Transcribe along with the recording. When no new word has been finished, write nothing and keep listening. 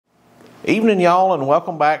Evening, y'all, and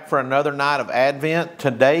welcome back for another night of Advent.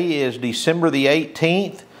 Today is December the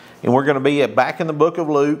 18th, and we're going to be back in the book of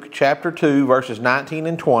Luke, chapter 2, verses 19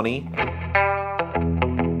 and 20.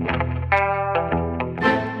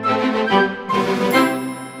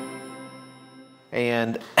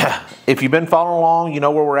 And if you've been following along, you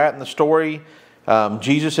know where we're at in the story.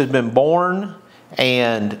 Jesus has been born,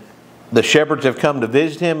 and the shepherds have come to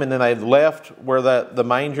visit him, and then they've left where the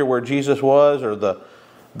manger where Jesus was, or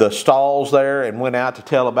the stalls there, and went out to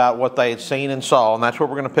tell about what they had seen and saw, and that's where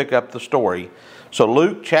we're going to pick up the story. So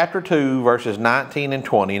Luke chapter 2, verses 19 and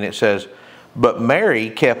 20, and it says, "But Mary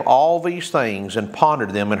kept all these things and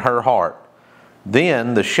pondered them in her heart.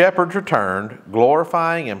 Then the shepherds returned,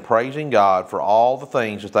 glorifying and praising God for all the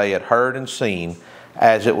things that they had heard and seen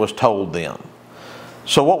as it was told them."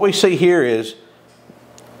 So what we see here is,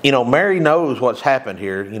 Mary knows what's happened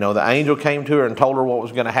here. The angel came to her and told her what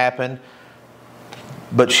was going to happen.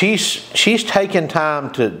 But she's taken time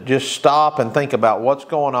to just stop and think about what's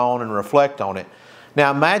going on and reflect on it.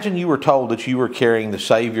 Now imagine you were told that you were carrying the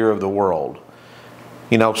Savior of the world.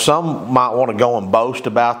 Some might want to go and boast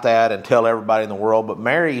about that and tell everybody in the world, but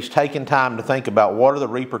Mary's taken time to think about what are the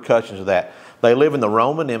repercussions of that. They live in the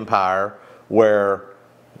Roman Empire where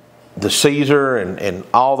the Caesar and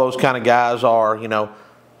all those kind of guys are,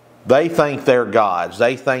 they think they're gods.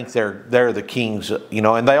 They think they're the kings,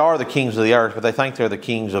 and they are the kings of the earth, but they think they're the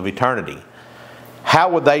kings of eternity. How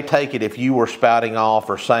would they take it if you were spouting off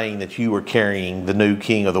or saying that you were carrying the new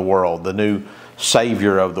king of the world, the new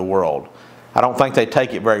savior of the world? I don't think they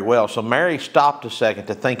take it very well. So Mary stopped a second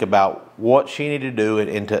to think about what she needed to do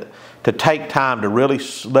and to take time to really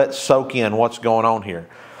let soak in what's going on here.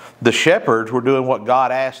 The shepherds were doing what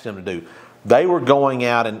God asked them to do. They were going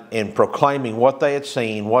out and proclaiming what they had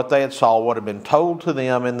seen, what they had saw, what had been told to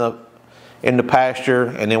them in the pasture,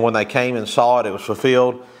 and then when they came and saw it, it was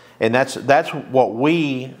fulfilled. And that's what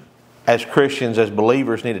we as Christians, as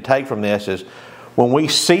believers, need to take from this is when we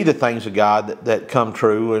see the things of God that come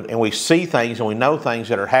true, and we see things and we know things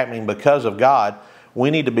that are happening because of God, we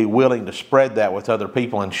need to be willing to spread that with other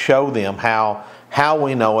people and show them how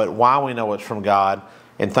we know it, why we know it's from God,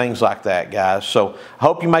 and things like that, guys. So I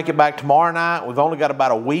hope you make it back tomorrow night. We've only got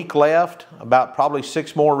about a week left, about probably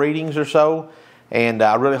 6 more readings or so. And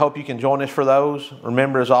I really hope you can join us for those.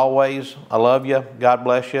 Remember, as always, I love you. God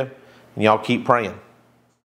bless you. And y'all keep praying.